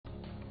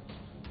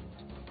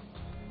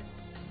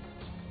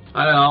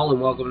Hi all and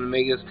welcome to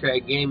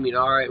MaygusCrag Gaming.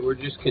 Alright, we're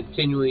just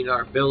continuing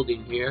our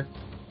building here.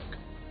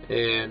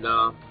 And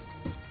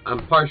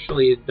I'm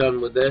partially done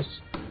with this.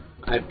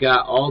 I've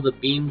got all the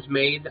beams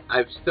made.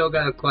 I've still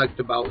got to collect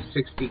about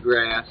 60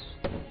 grass.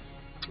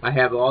 I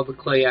have all the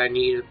clay I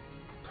need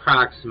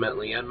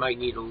approximately. I might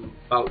need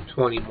about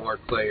 20 more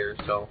clay or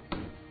so.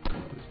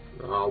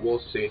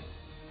 We'll see.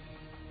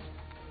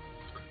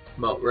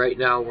 But right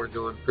now we're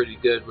doing pretty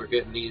good. We're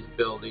getting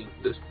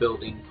this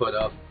building put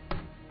up.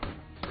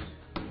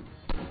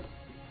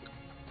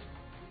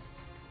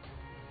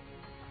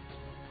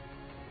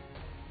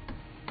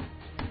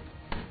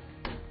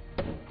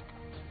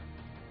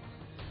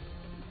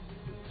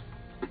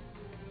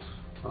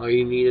 All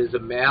you need is a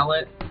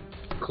mallet,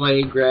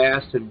 clay,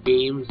 grass, and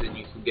beams, and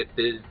you can get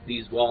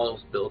these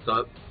walls built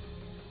up.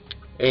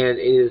 And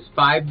it is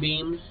 5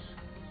 beams.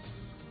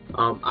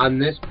 On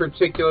this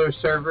particular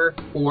server,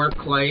 4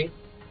 clay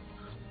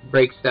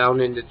breaks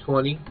down into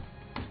 20.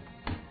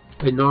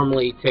 It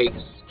normally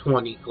takes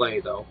 20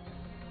 clay though.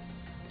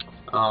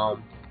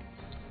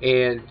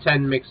 And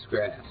 10 mixed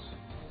grass.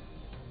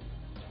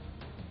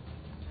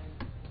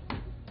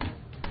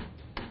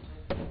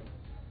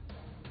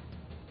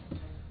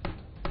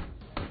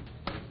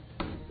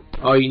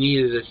 All you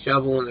need is a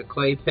shovel and a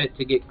clay pit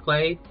to get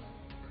clay,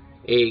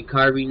 a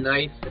carving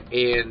knife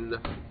and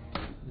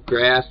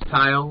grass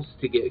tiles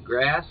to get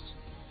grass,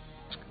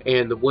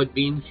 and the wood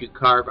beams you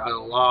carve out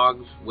of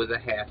logs with a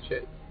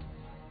hatchet.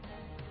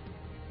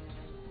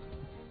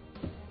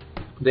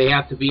 They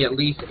have to be at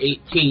least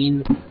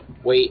 18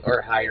 weight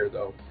or higher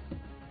though.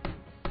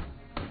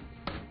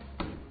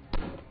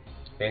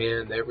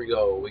 And there we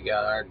go, we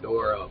got our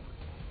door up.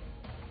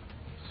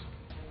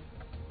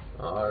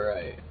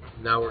 Alright,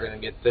 now we're going to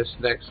get this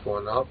next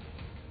one up.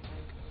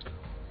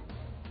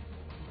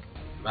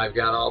 I've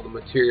got all the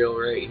material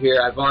right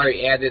here. I've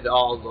already added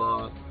all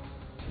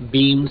the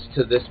beams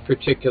to this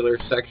particular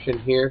section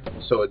here,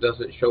 so it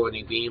doesn't show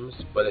any beams,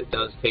 but it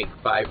does take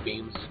 5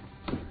 beams.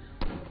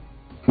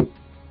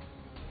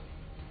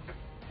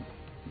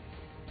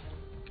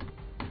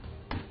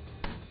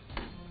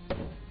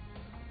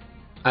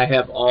 I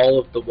have all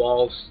of the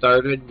walls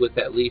started with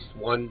at least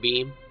 1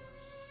 beam,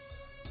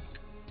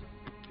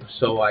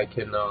 so I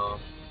can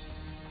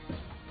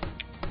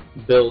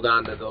build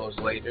onto those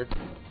later,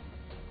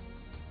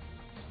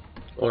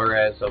 or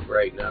as of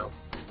right now.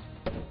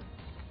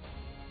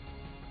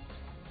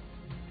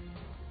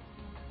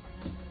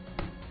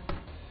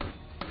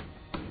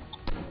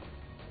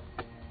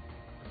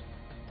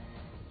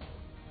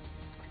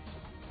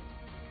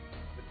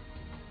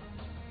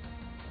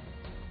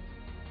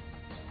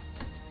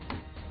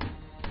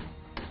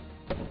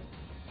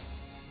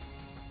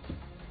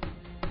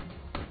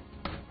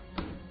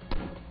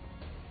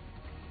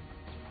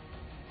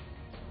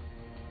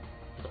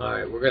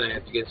 Alright, we're going to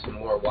have to get some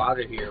more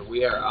water here.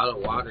 We are out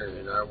of water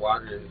and our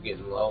water is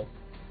getting low.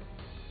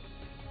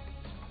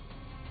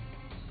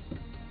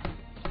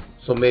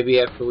 So maybe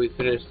after we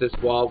finish this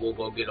wall, we'll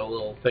go get a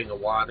little thing of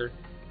water.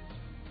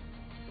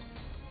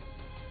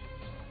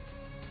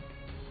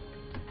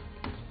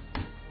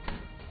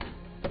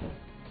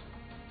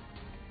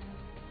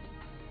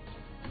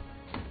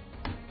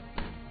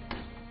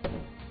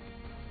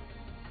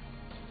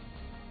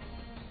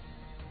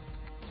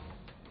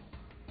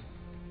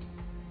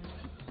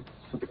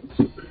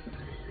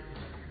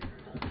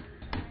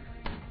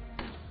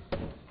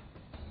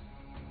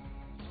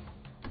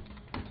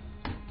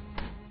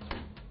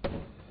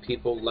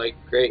 People like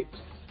grapes.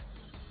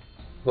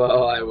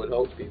 Well, I would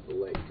hope people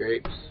like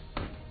grapes.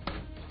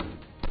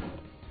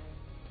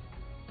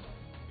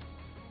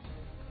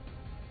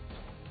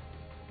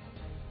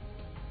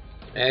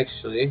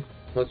 Actually,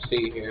 let's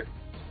see here.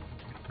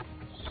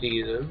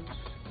 Seasons.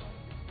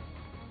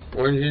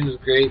 Oranges,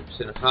 grapes,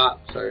 and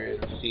hops are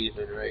in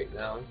season right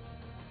now.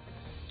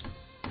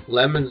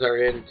 Lemons are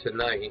in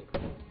tonight.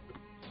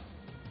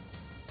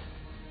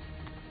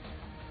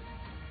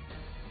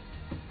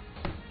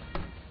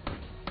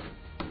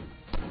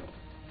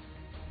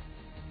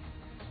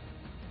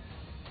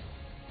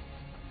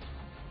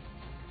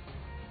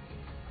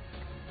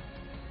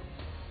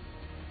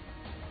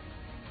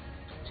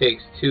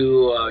 Takes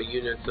 2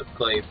 units of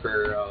clay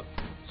per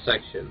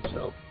section,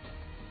 so.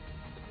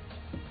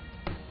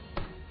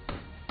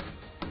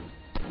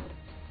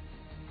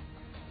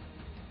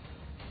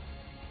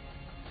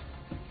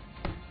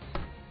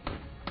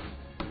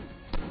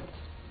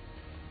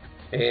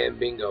 And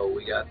bingo,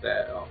 we got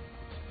that. Oh.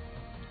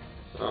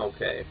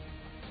 Okay.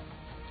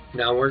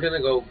 Now we're gonna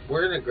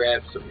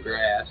grab some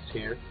grass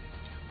here.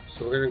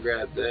 So we're gonna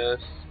grab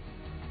this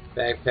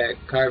backpack,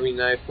 carving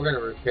knife. We're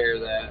gonna repair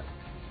that.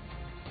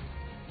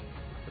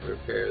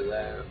 Repair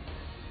that.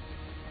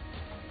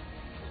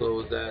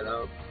 Close that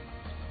up.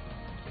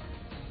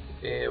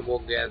 And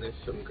we'll gather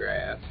some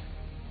grass.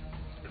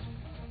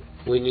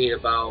 We need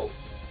about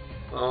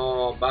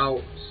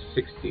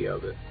 60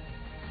 of it.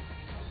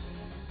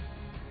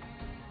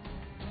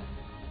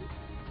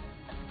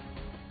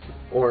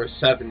 Or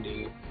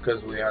 70,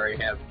 because we already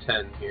have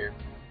 10 here.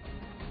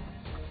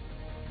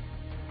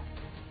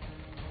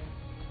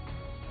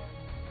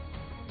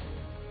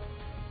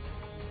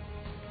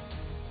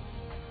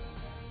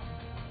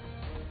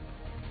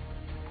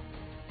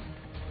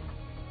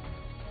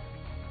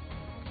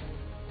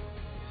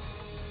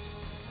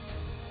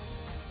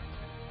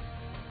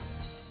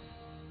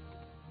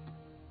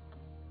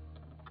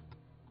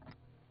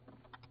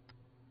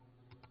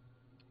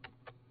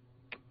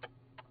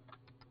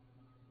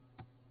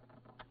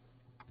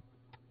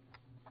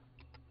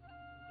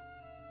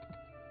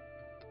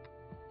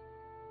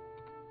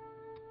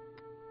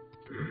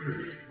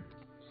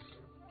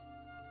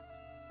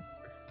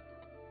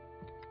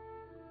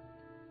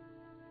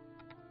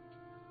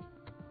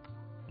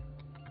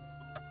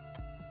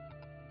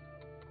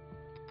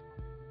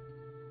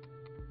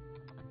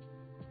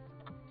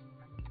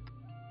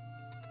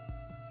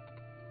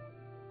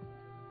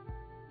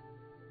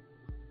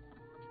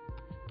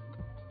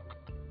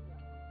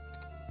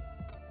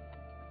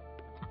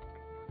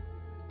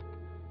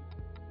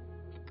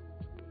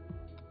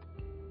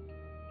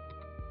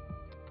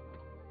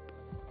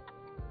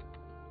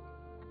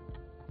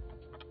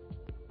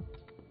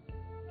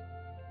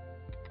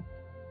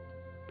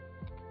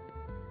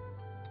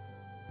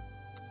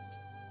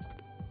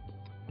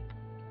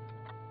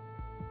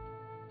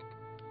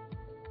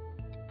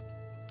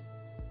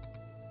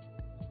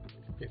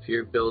 If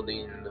you're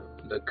building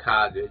the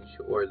cottage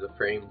or the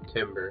framed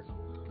timber,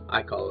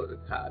 I call it a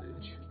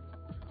cottage.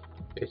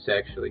 It's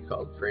actually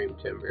called framed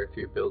timber. If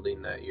you're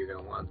building that, you're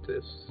going to want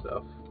this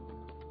stuff.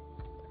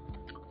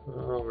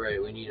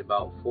 Alright, we need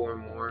about 4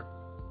 more.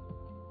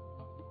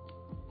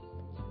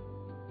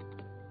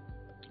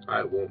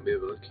 I won't be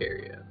able to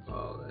carry it.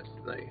 Oh, that's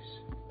nice.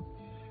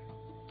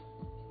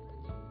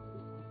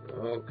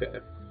 Okay.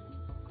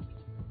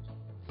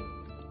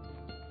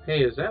 Hey,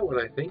 is that what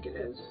I think it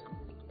is?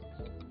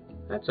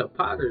 That's a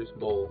potter's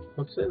bowl.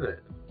 What's in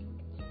it?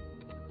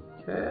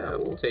 Yeah,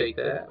 we'll take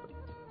that.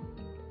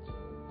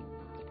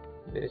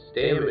 It's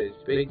damaged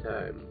big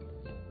time.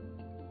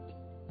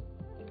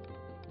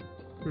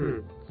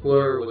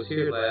 Whoever was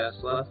here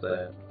last left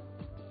that.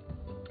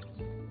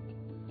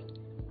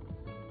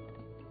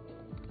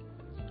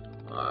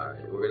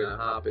 Alright, we're gonna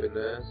hop in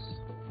this.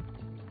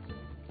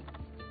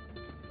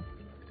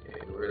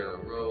 And we're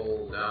gonna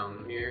roll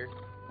down here.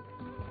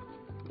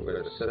 We're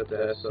gonna set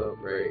this up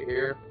right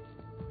here.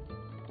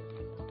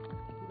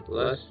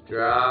 Let's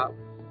drop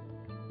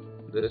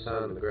this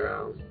on the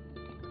ground.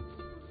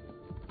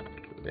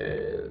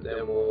 And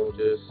then we'll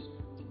just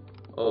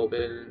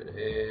open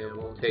and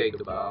we'll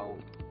take about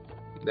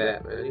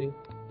that many,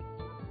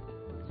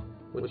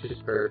 which is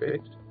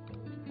perfect.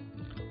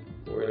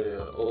 We're going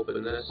to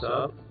open this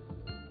up.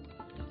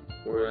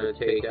 We're going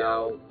to take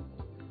out,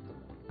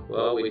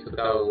 well, we took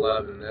out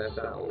 11, that's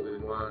not what we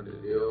wanted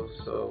to do,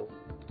 so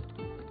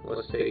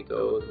let's take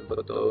those and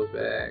put those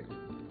back.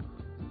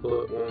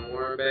 Put one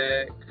more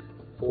back,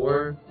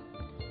 4,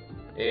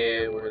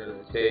 and we're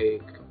going to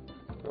take,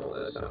 well,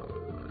 that's not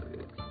what we want to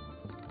do.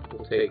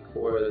 We'll take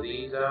 4 of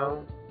these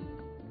out,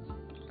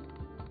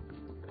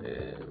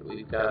 and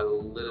we've got a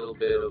little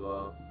bit of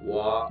a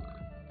walk.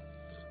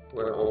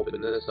 We're going to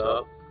open this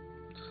up.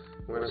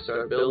 We're going to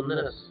start building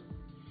this.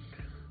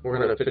 We're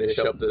going to finish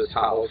up this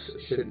house.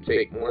 It shouldn't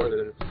take more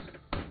than,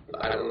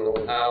 I don't know,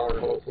 an hour,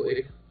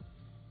 hopefully.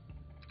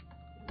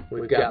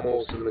 We've got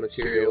most of the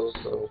materials,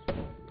 so it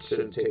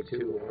shouldn't take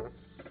too long.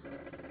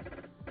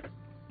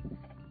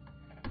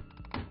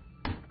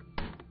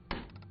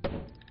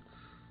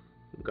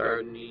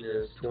 Gardening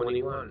is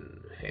 21.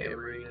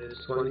 Hammering is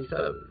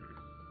 27.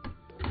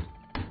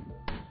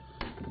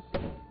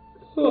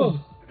 Oh.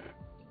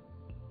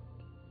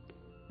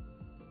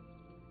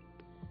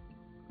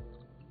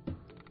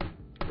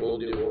 We'll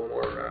do one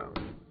more round.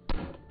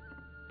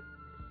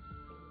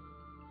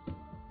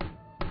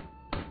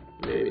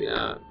 Maybe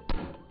not.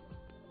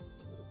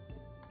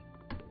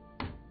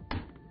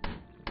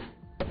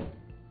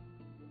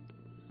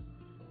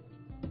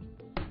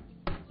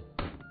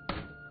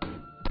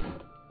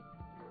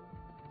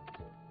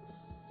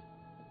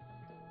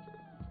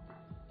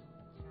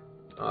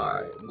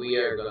 Alright, we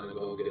are gonna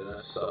go get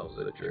ourselves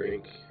a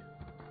drink.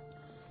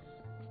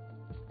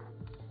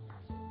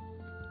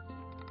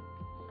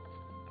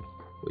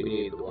 We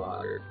need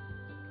water.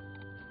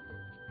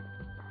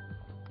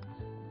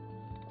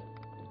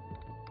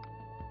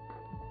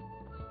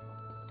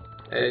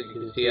 As you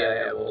can see,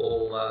 I have a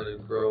whole lot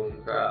of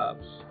grown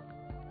crops.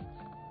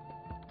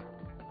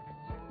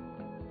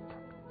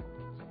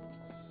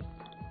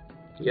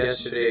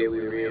 Yesterday we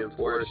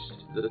reinforced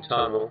the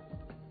tunnel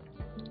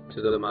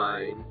to the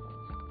mine,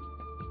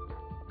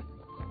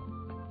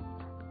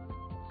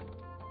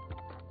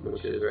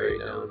 which is right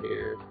down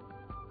here.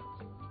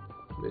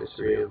 It's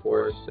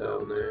reinforced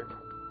down there.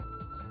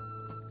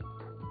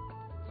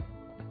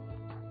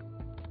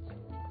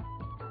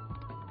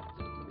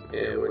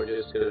 And we're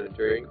just going to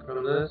drink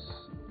from this.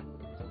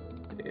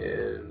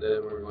 And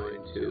then we're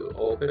going to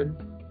open.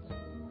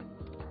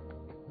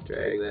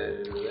 Drag that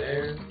into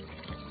there.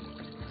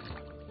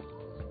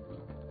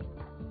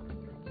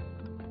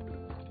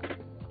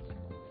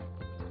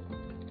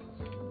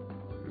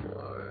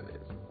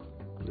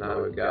 Alright.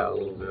 Now we've got a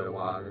little bit of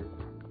water.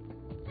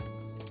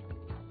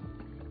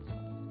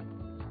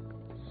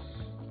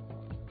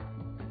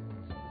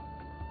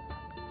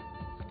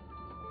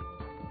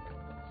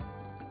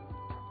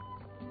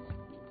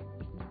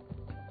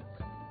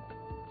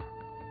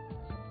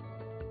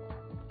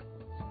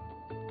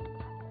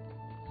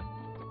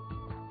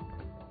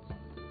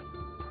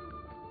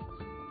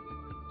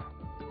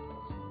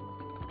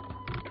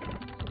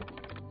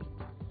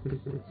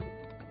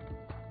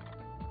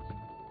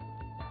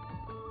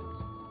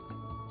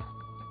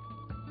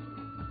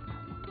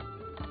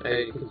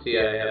 As you can see,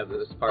 I have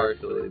this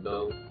partially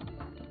built.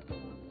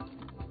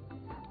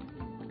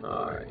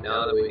 Alright,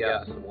 now that we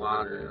got some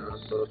water in us,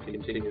 let's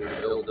continue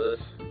to build this.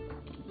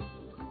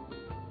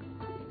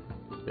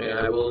 And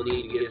I will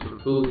need to get some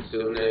food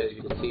soon. As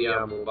you can see,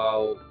 I'm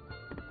about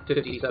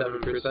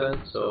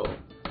 57%, so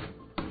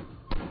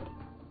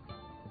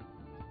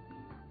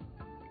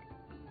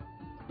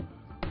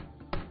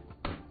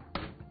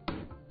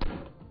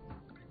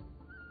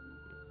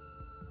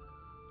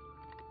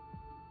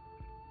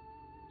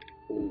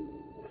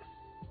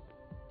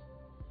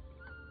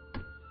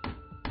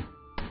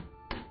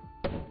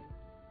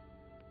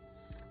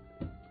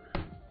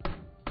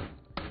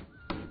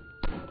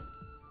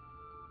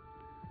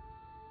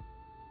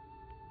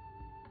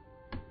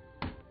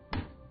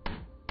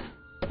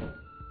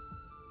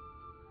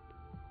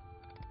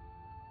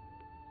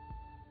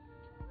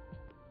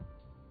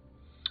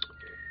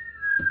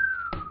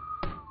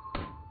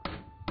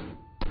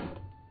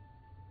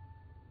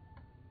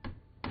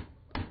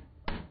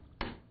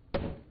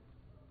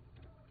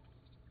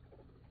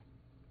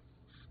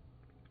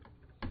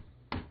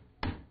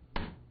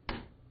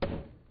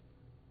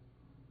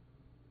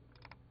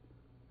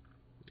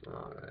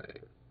alright.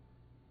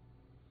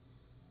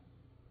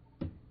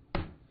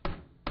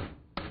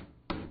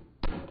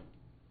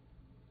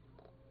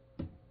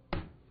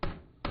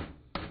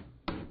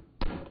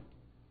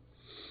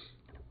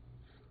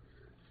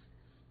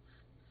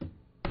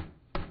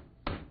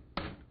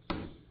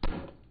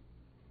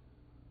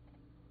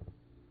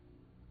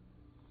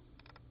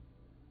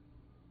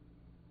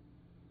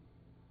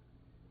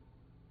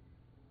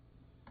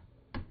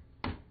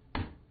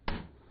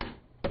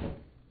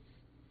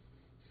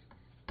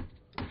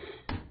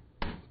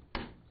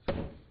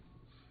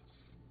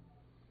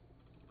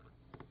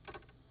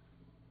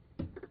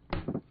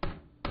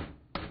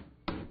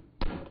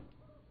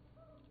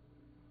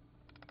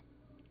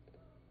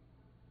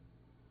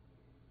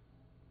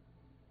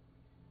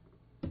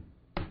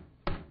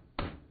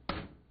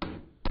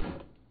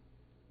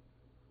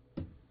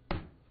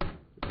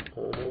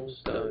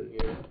 Almost done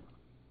here.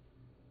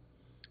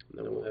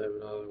 Then we'll have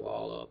another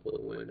wall up with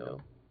a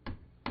window.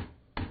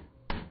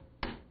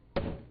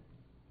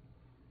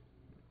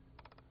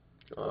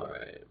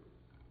 Alright.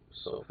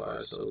 So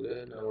far so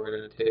good. Now we're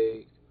gonna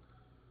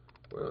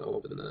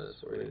open this.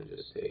 We're gonna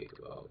just take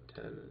about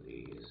 10 of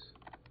these.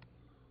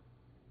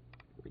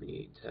 We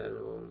need 10 of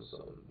them,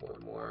 so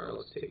one more.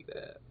 Let's take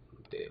that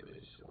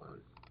damaged one.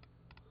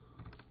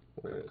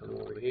 We're gonna come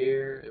over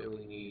here and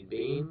we need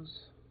beams.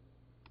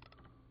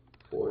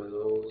 4 of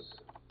those.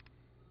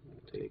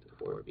 We'll take the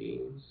 4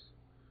 beams.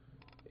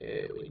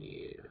 And we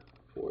need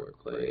 4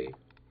 clay.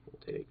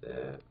 We'll take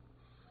that.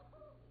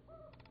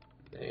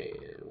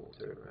 And we'll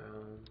turn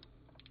around.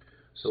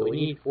 So we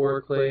need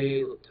 4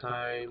 clay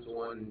times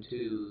 1,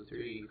 2,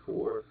 3,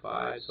 4,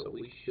 5. So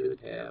we should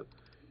have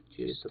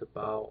just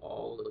about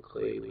all the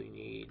clay we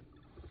need.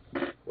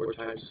 4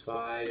 times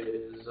 5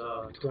 is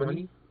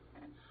 20.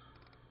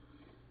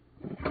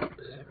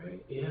 Is that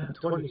right? Yeah,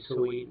 20. So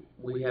we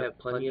have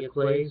plenty of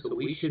clay, so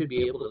we should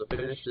be able to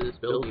finish this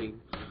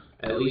building,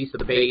 at least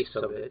the base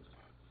of it.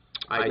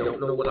 I don't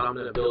know what I'm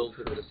going to build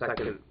for the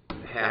second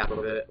half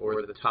of it,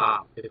 or the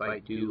top, if I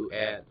do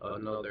add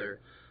another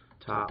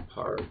top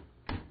part.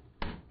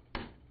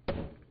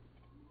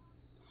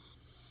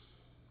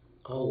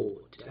 Oh,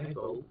 did I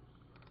vote?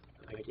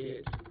 I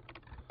did.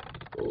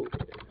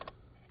 Okay.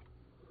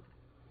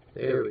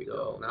 There we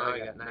go. Now I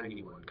got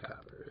 91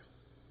 copper.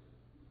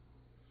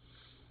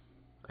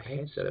 I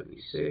had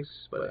 76,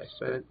 but I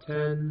spent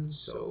 10,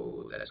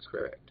 so that's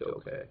correct.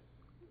 Okay.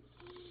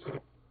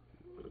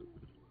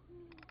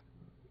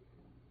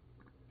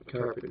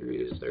 Carpentry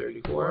is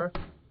 34.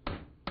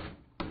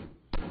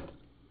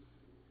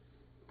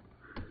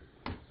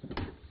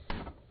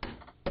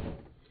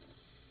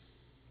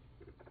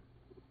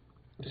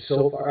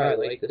 So far, I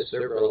like this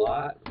server a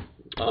lot,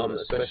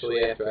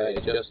 especially after I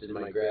adjusted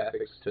my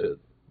graphics to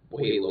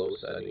way low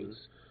settings,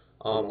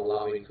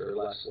 allowing for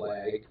less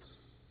lag.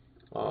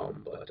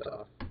 But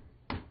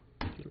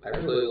I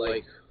really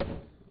like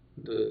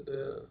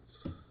the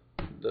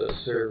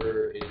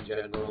server in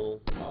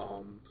general,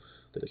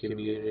 the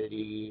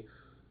community,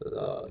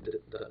 the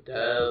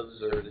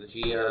devs or the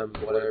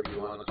GMs, whatever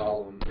you want to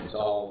call them. It's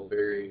all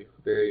very,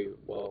 very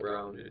well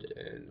rounded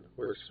and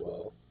works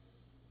well.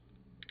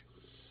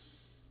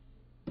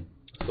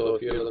 So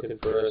if you're looking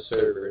for a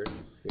server,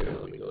 here,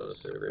 let me go to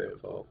server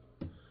info.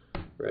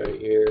 Right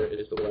here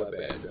is the web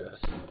address.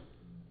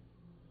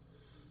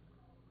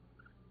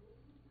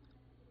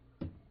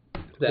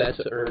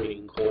 That's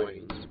earning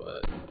coins,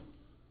 but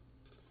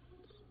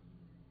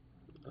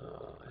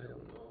I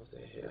don't know if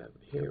they have.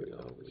 Here we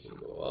go. We can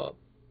go up.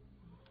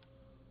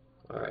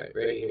 Alright,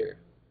 right here.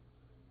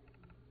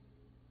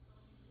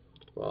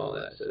 Well,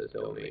 that says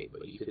donate,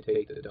 but you could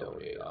take the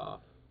donate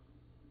off.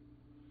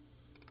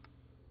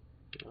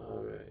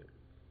 Alright.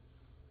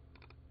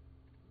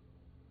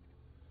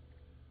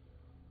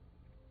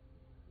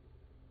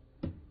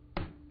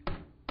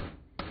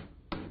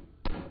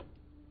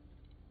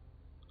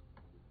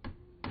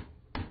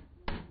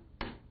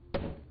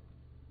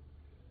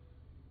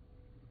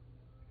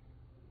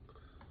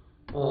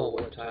 Oh,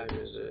 what time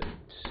is it?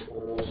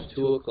 Almost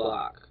 2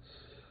 o'clock.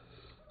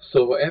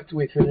 So after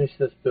we finish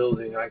this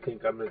building, I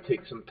think I'm going to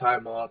take some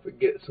time off and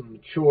get some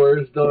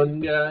chores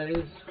done,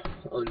 guys.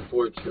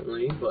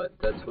 Unfortunately, but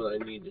that's what I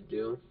need to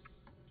do.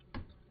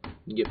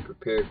 Get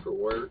prepared for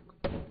work.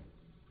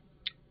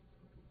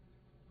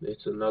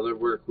 It's another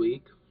work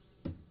week.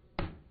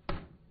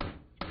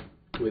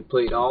 We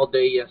played all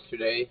day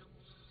yesterday,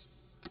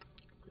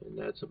 and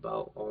that's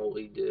about all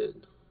we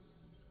did.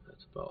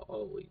 That's about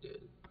all we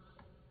did.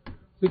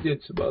 We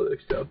did some other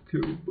stuff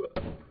too,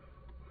 but...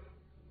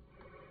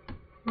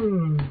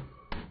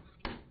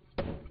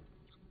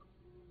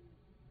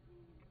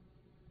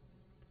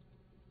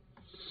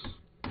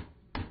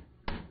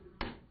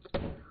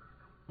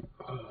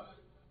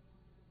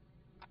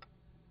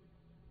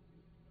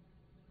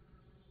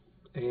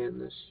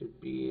 And this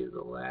should be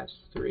the last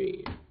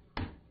 3.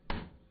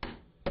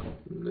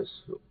 And this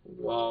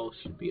wall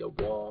should be a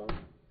wall.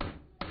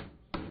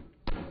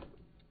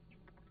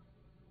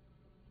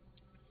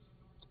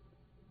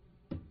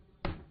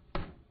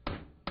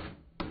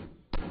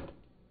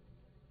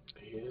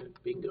 And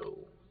bingo.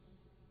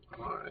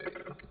 Alright,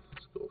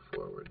 let's go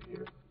forward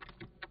here.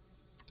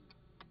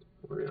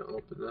 We're going to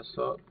open this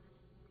up.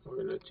 We're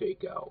going to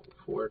take out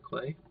 4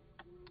 clay.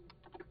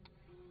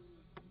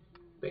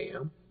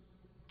 Bam.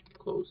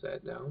 Close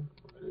that down.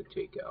 We're going to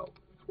take out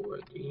 4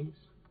 of these.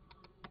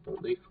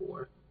 Only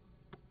 4.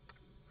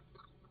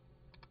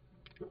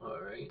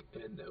 Alright,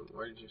 and then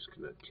we're just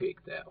going to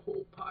take that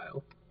whole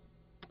pile.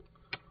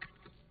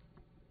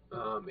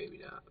 Maybe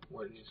not.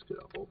 We're just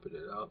going to open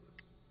it up.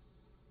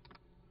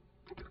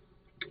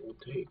 We'll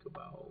take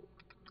about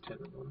 10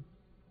 of them.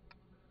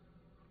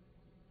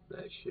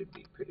 That should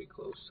be pretty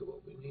close to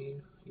what we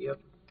need. Yep.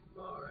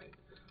 Alright.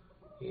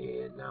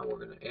 And now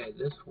we're going to add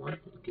this one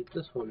and get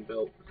this one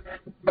built.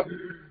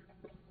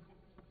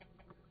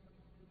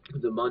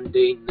 The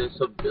mundaneness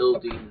of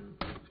building.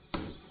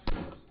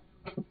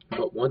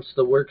 But once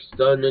the work's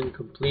done and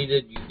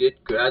completed, you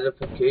get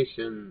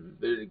gratification.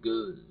 Very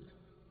good.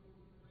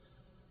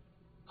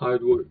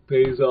 Hard work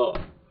pays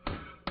off.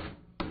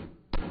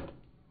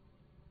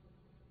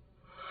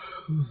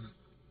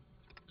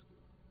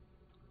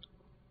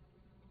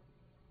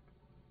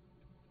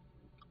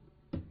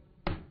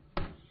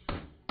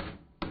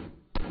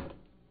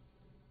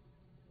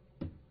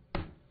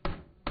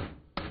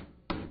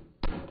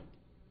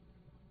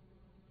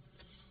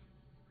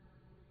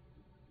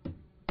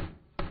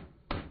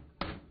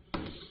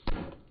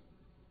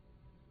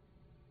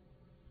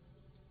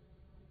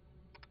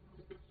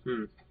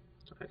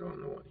 I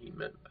don't know what he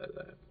meant by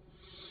that.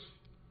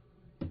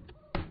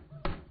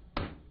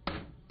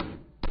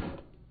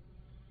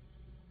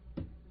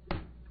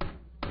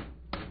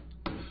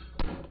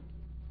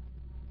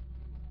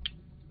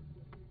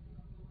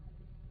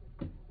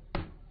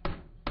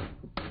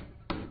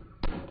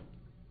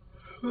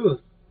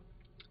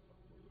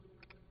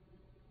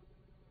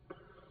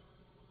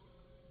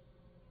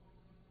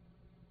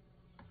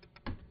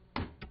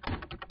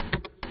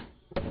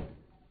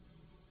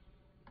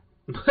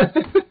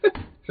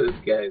 This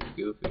guy's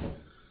goofy.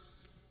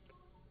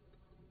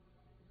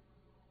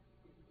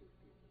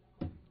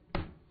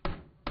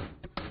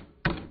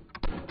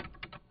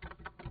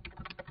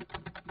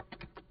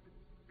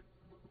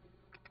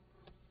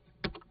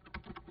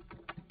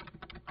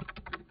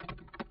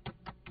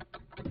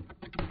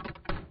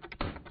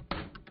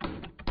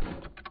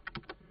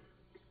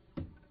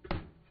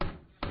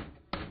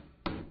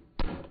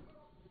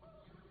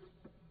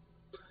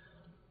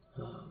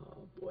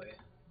 Oh boy.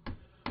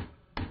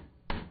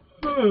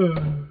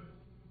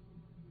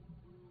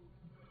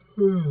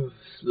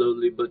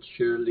 Slowly but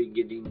surely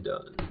getting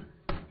done.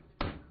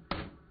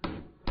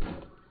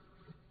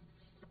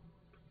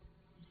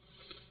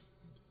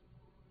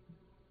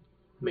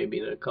 Maybe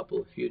in a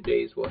few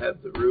days we'll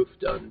have the roof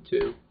done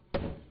too.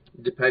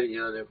 Depending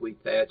on if we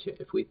thatch it.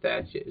 If we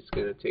thatch it, it's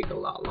going to take a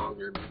lot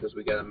longer because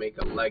we got to make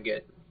a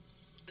legget.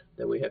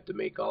 Then we have to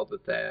make all the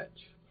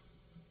thatch.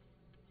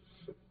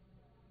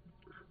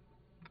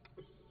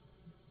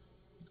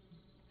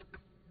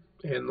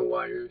 And the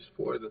wires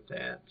for the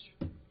thatch.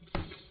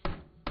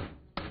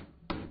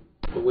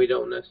 But we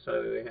don't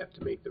necessarily have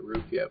to make the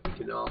roof yet. We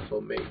can also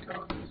make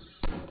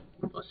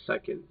a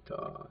second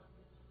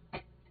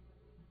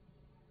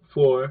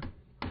floor.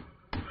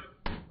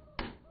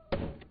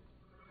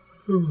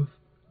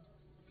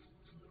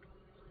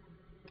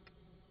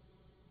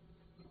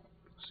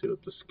 See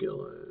what the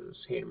skill is.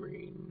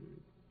 Hammering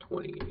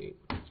 28.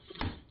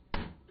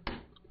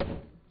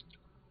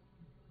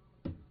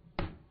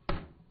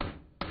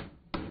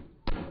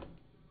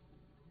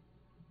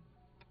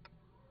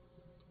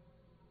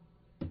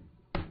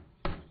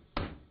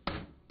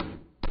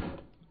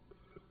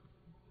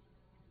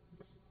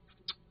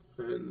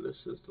 And this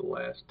is the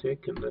last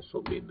tick, and this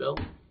will be built.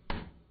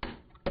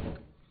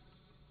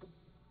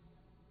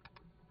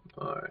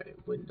 Alright,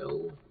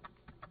 window.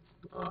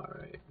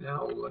 Alright,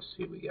 now let's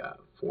see, we got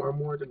 4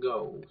 more to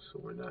go, so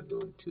we're not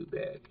doing too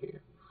bad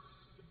here.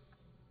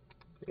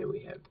 And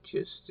we have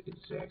just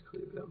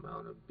exactly the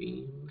amount of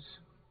beams.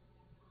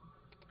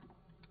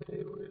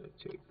 Okay, we're going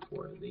to take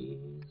 4 of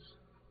these.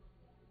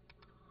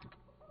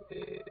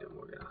 And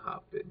we're going to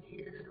hop in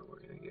here. We're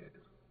going to get...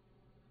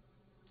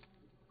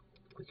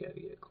 We got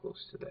to get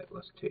close to that.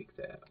 Let's take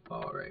that.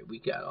 Alright, we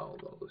got all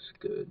those.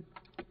 Good.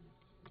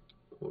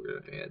 We're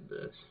going to add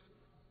this.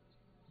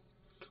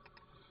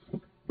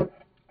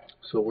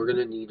 So we're going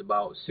to need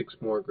about 6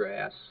 more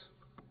grass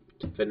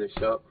to finish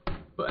up.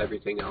 But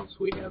everything else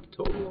we have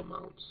total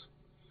amounts.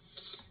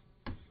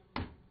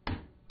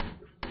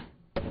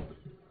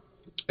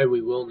 And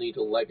we will need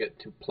a legate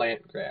to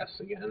plant grass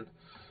again.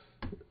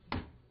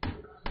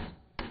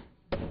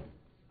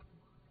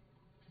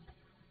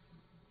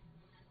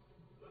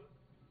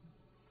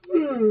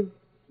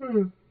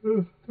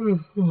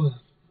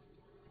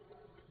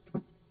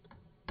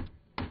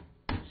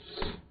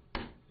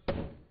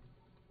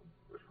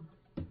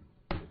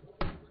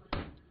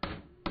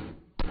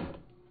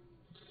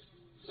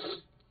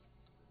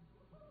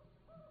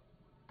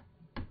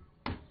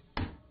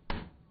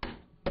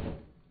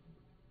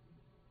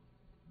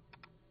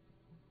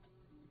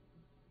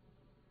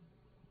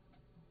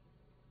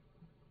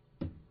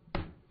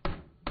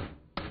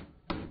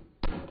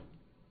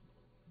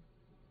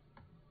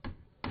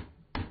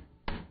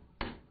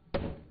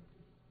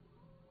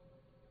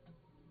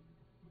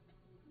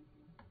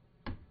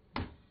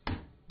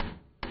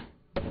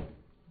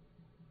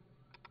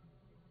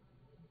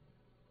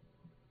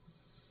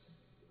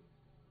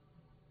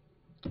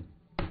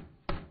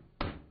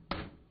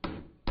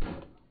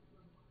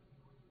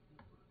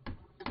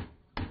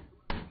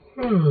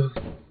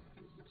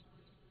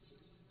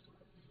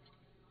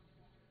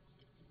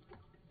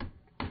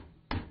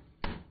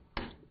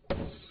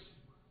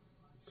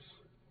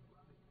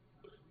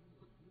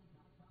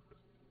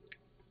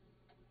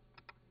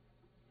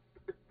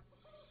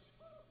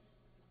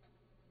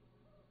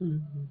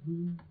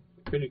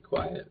 Pretty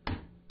quiet.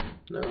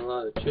 Not a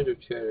lot of chitter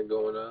chatter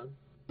going on.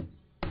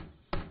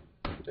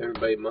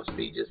 Everybody must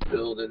be just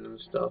building and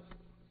stuff.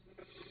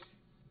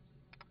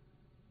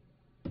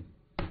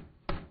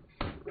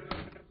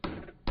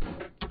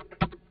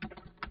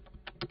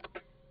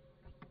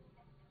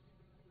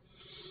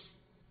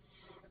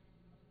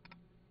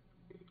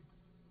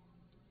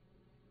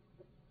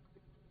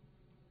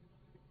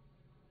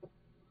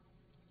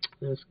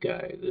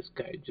 This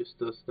guy just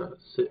does not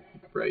sit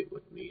right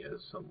with me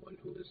as someone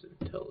who is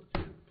intelligent.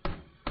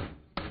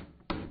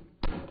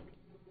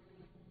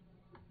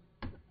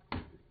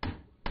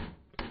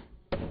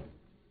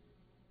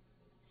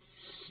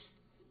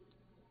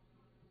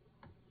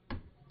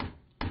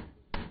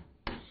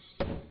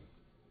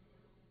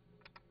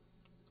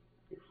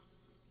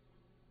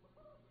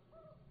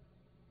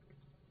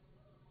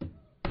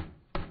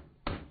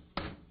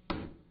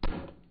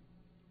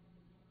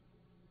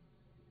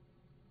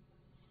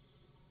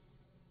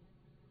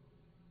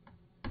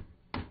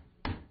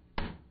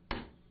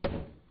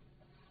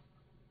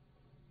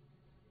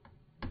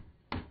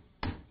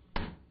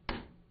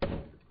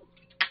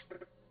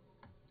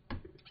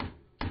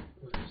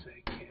 What is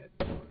that cat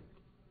doing?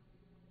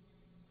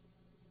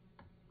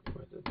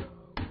 Or the dog?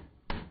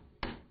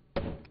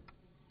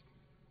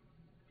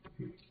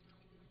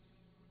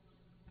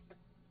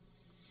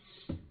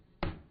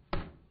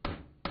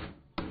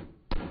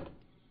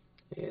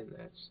 And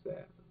that's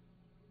that.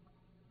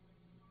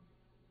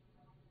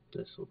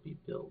 This will be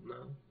built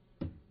now.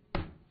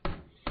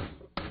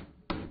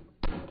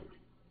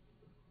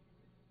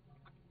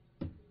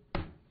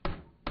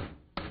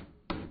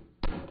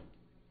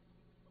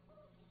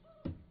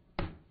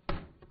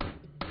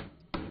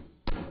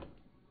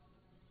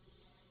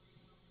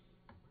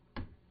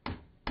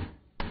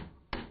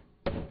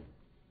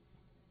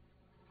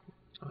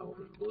 I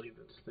wouldn't believe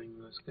it's the thing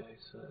this guy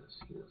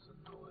says. He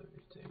doesn't know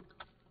everything.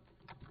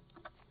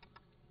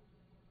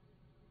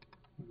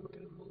 We're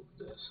going to move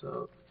this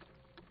up.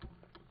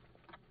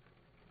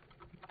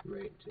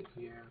 Right to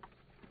here.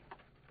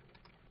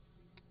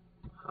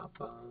 Hop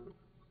on.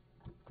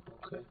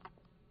 Okay.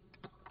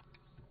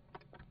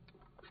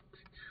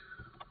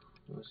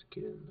 Let's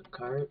get in the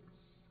cart.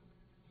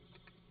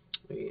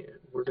 And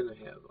we're going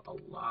to have a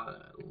lot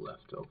of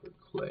leftover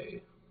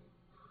clay.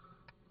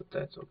 But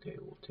that's okay.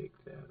 We'll take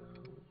that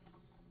out.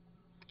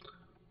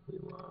 We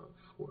want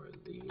 4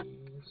 of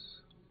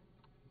these.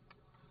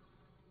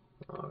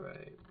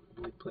 Alright.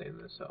 We planned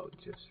this out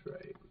just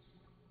right.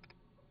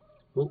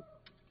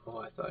 Oh,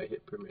 I thought I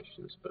hit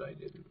permissions, but I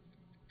didn't.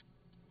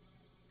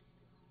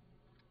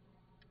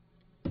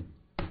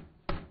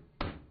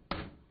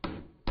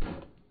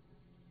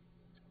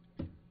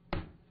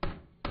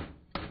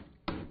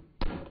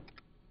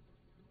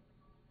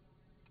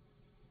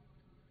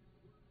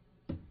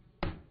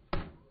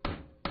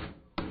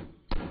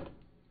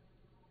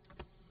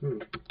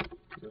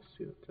 Let's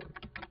see what that.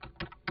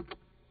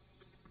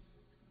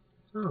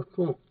 Oh,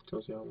 cool.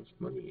 Tells you how much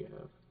money you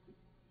have.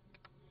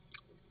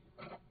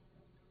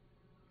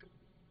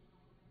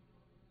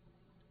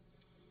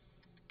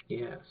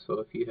 Yeah, so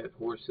if you have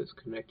horses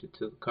connected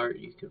to the cart,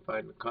 you can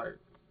find the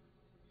cart.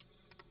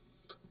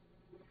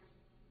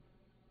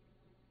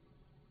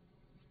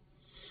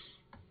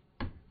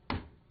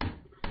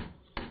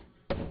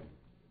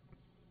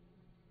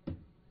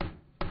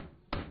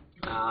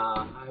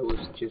 I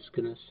was just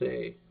gonna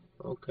say,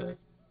 okay.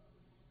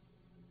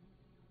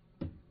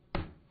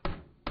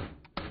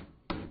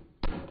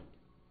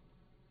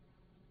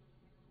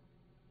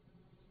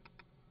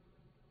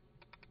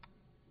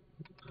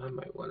 I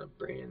might want to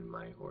brand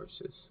my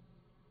horses.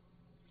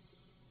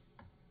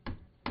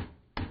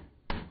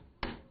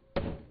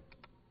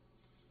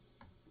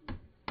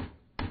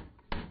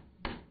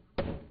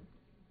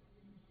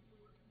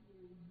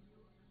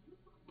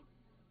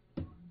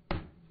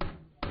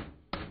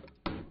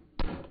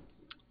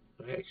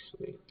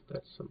 Actually,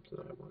 that's something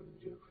I want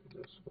to do for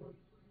this one.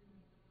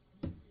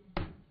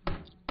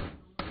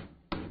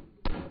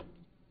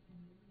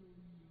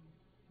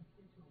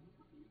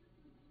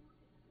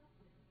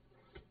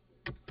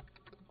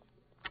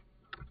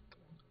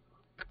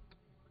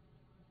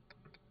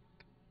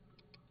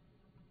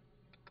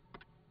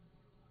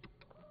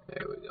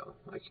 There we go.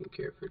 I can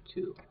care for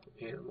 2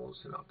 animals,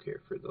 and I'll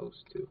care for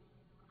those 2.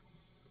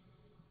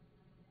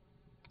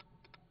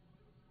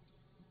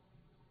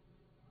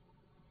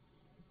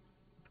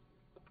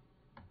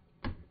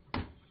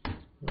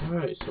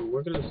 Alright, so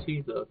we're going to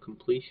see the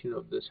completion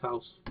of this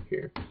house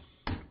here,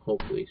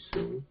 hopefully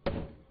soon.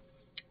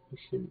 It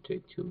shouldn't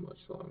take too much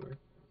longer.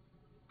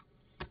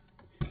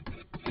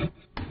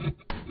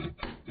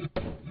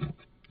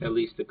 At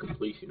least the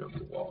completion of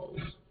the walls.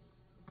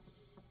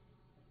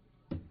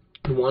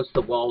 And once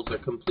the walls are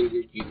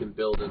completed, you can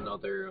build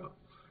another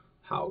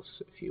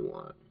house if you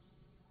want.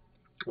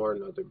 Or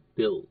another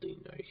building,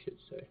 I should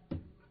say.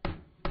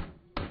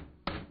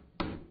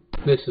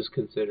 This is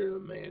considered a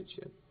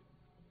mansion.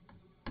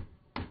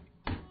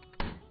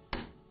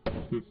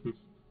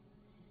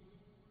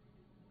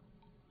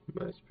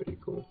 That's pretty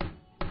cool.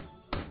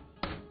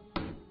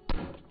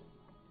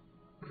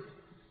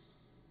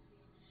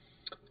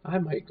 I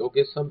might go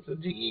get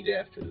something to eat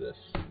after this.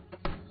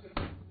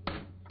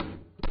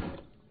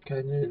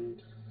 Kinda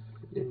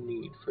in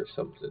need for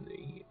something to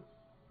eat.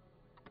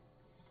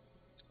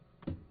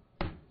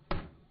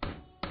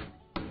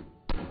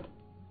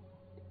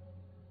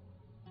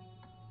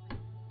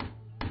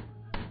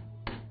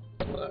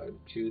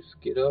 Juice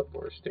get up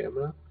or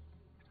stamina.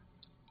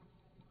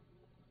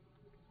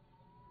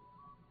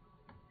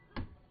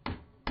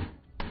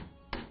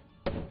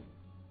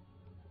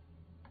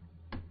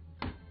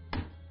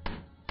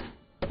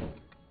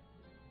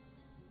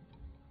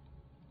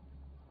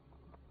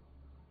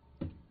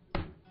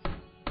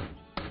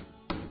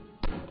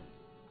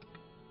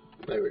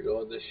 There we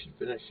go, this should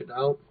finish it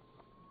out.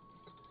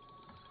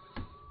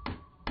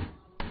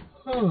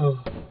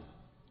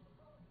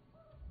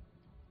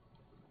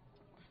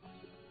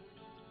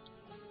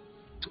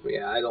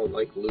 Yeah, I don't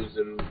like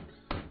losing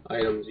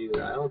items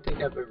either. I don't think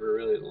I've ever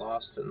really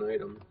lost an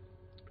item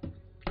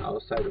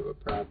outside of a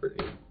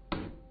property.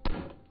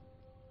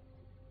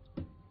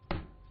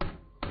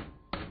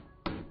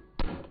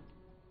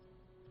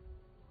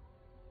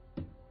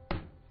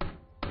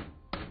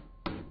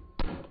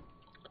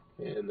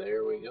 And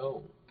there we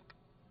go.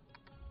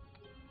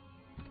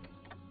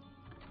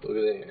 Look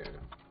at there.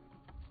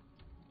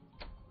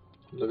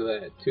 Look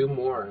at that. 2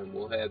 more and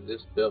we'll have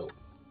this built.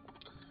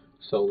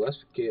 So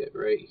let's get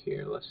right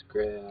here. Let's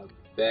grab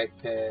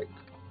backpack,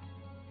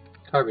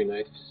 carving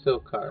knife, still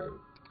carve.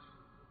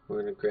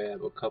 We're going to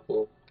grab a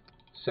couple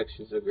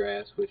sections of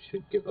grass, which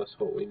should give us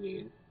what we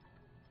need.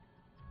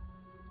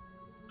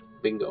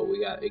 Bingo,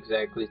 we got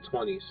exactly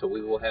 20, so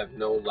we will have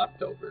no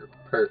leftover.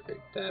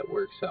 Perfect, that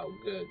works out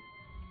good.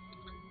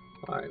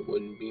 Alright,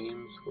 wooden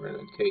beams, we're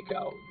going to take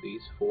out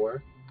these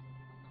 4.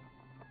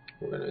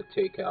 We're going to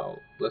take out,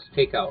 let's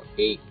take out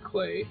 8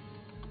 clay.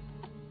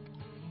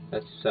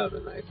 That's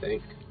 7, I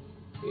think.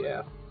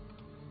 Yeah.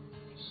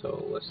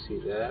 So let's see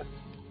that.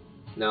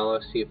 Now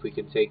let's see if we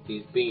can take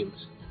these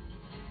beams.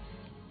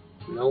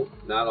 Nope,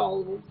 not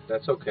all of them.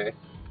 That's okay.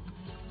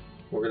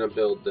 We're going to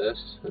build this,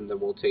 and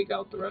then we'll take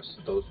out the rest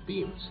of those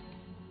beams.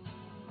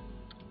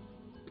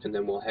 And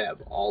then we'll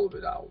have all of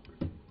it out.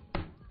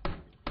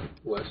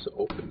 Let's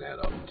open that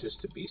up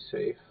just to be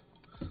safe.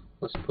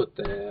 Let's put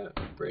that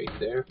right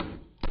there.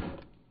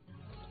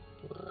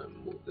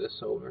 Move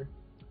this over.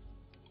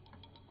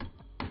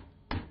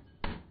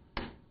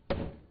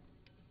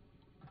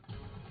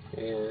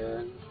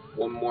 And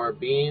 1 more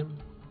beam.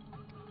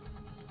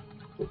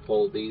 We'll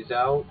pull these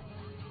out.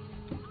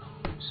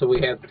 So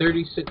we have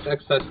 36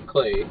 excess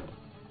clay.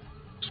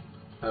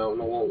 I don't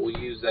know what we'll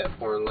use that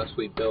for unless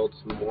we build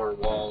some more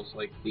walls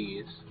like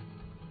these.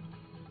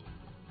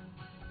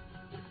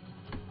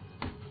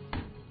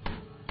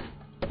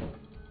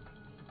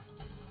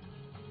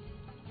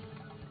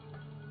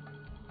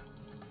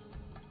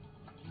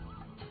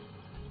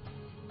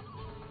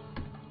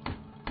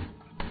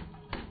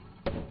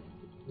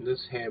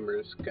 This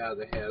hammer's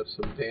gotta have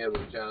some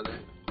damage on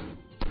it.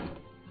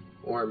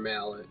 Or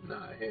mallet,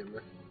 not a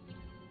hammer.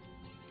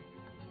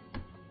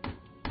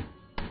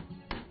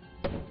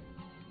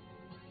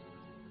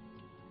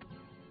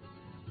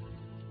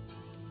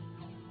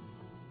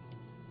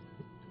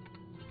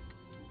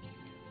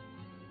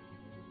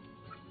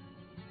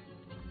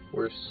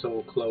 We're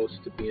so close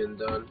to being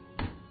done.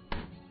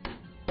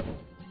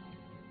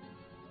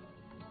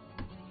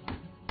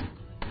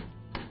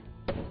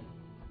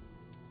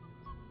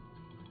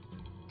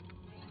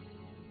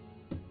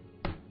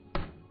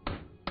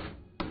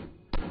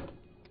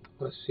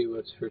 Let's see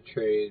what's for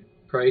trade.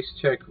 Price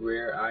check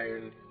rare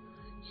iron,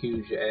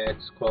 huge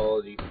axe,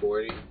 quality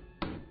 40.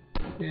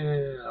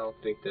 Yeah, I don't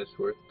think that's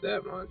worth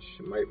that much.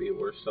 It might be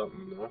worth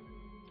something though.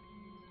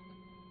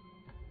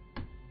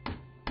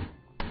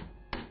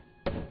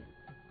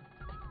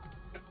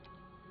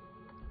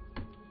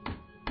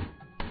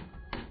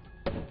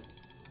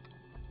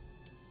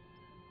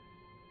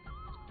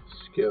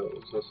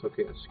 Skills. Let's look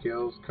at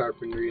skills.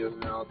 Carpentry is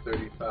now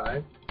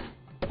 35.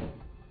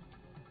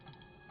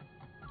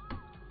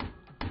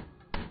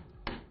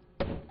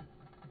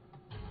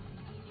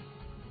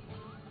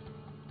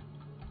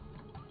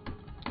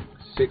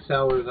 Six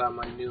hours on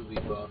my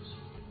newbie buffs.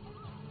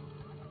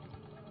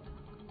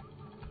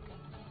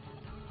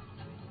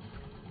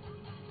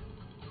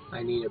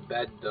 I need a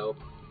bed though.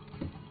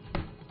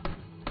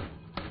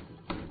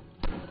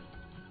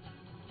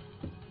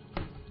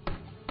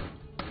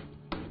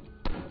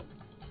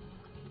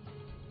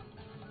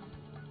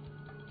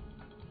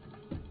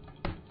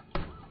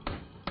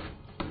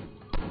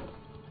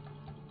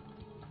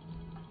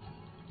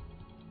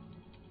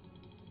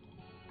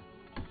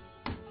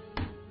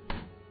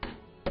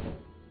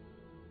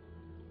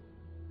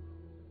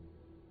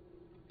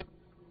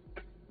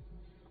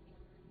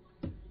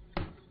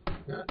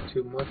 Not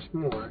too much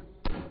more.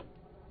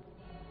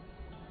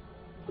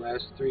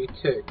 Last 3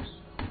 ticks.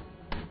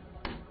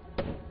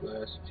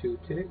 Last 2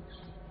 ticks.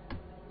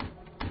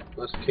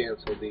 Let's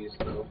cancel these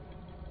though.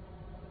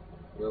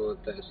 We'll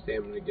let that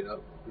stamina get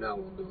up. Now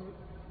we'll do them.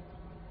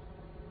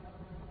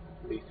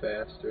 Be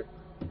faster.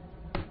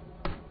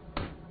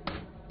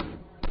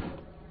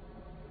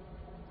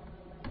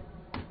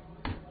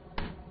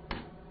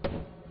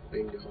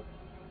 Bingo.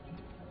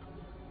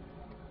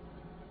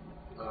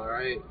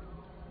 Alright.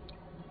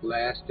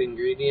 Last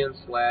ingredients,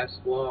 last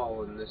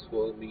wall, and this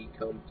will be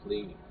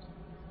complete.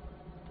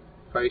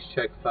 Price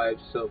check 5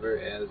 silver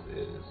as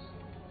is.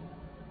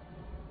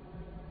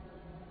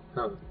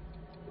 Huh.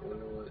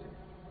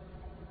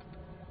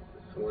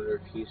 I wonder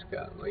if he's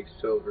got like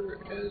silver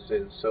as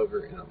in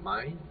silver in a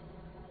mine?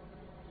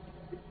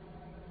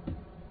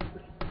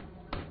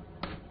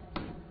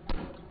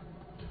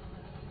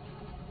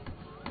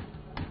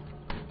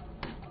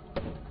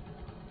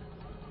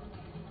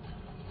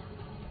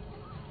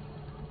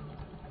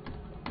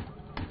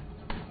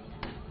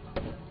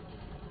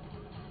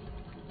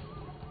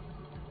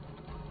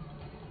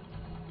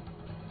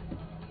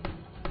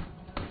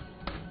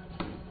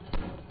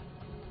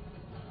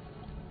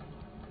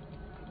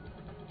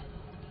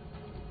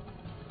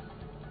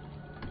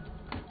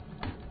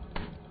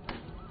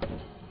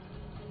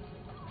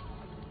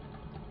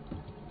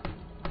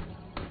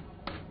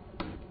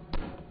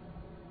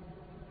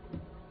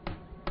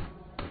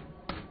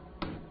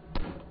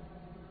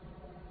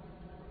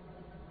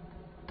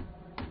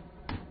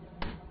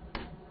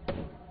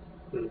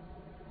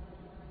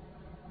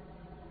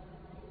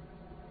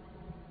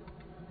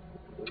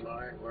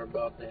 Alright, we're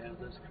about to have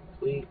this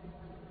complete.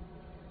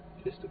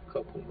 Just a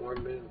couple more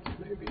minutes,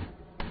 maybe.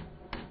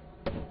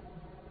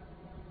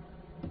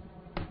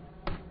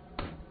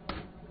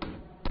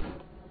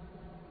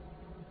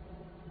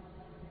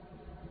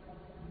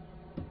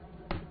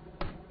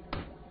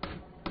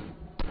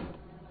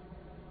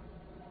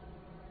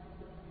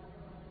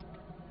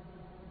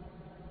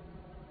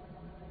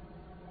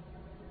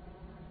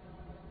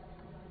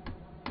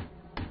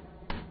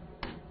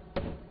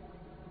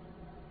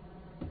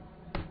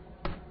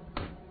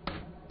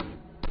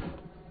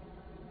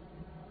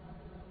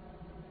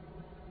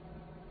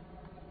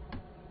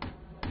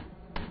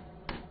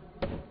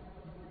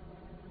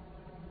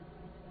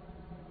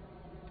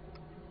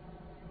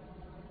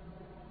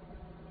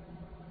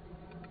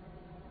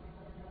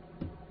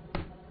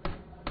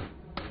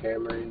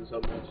 Hammering's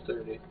almost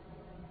 30.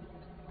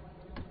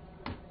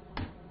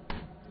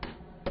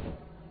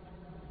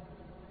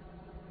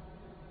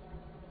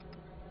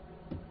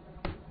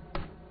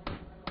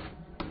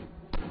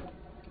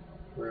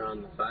 We're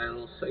on the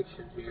final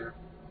section here.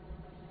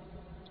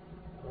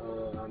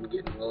 Oh, I'm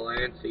getting a little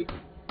antsy.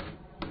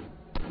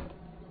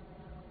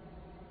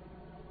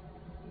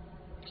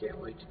 Can't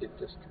wait to get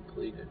this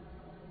completed.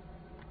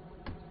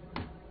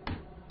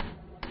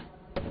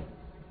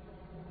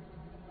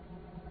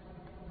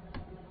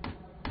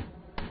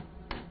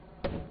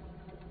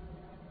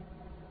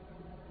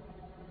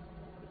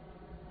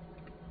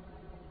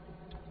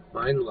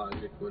 Mind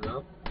logic went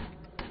up.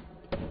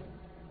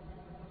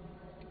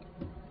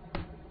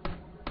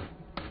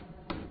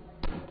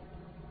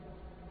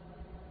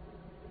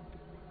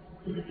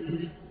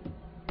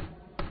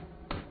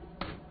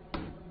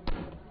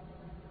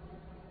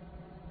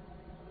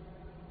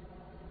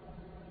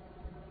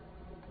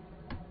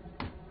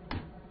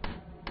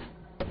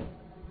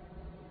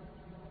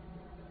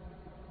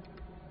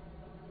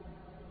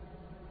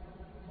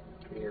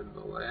 And the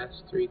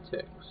last 3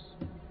 ticks.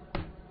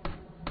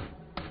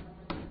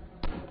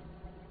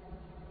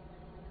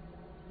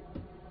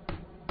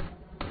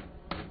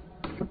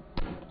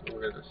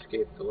 We're going to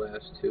escape the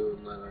last 2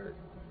 and let our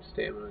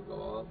stamina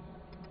go up.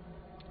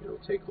 It'll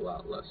take a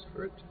lot less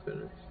for it to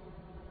finish.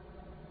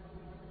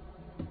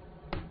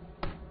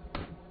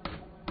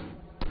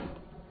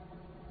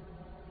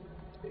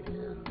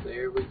 And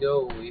there we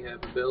go, we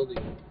have a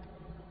building.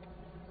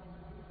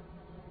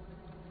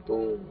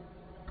 Boom.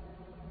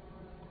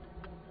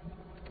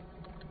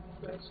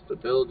 That's the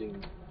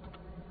building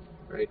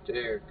right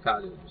there,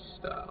 cottage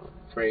style,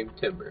 frame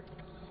timber.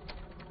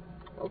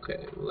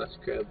 Okay, let's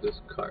grab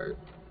this cart.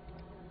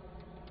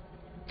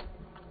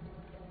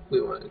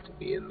 We want it to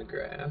be in the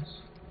grass.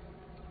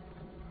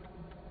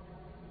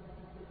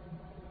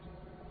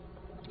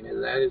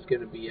 And that is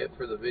going to be it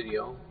for the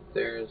video.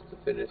 There's the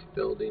finished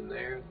building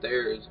there.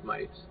 There's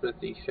my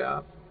smithy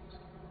shop.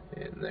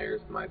 And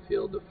there's my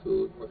field of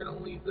food. We're going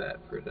to leave that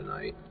for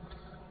tonight.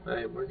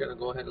 And we're going to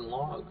go ahead and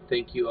log.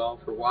 Thank you all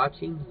for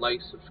watching. Like,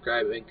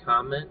 subscribe, and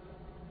comment.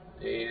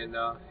 And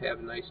have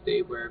a nice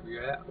day wherever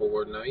you're at,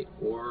 or night,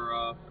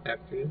 or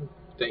afternoon.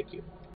 Thank you.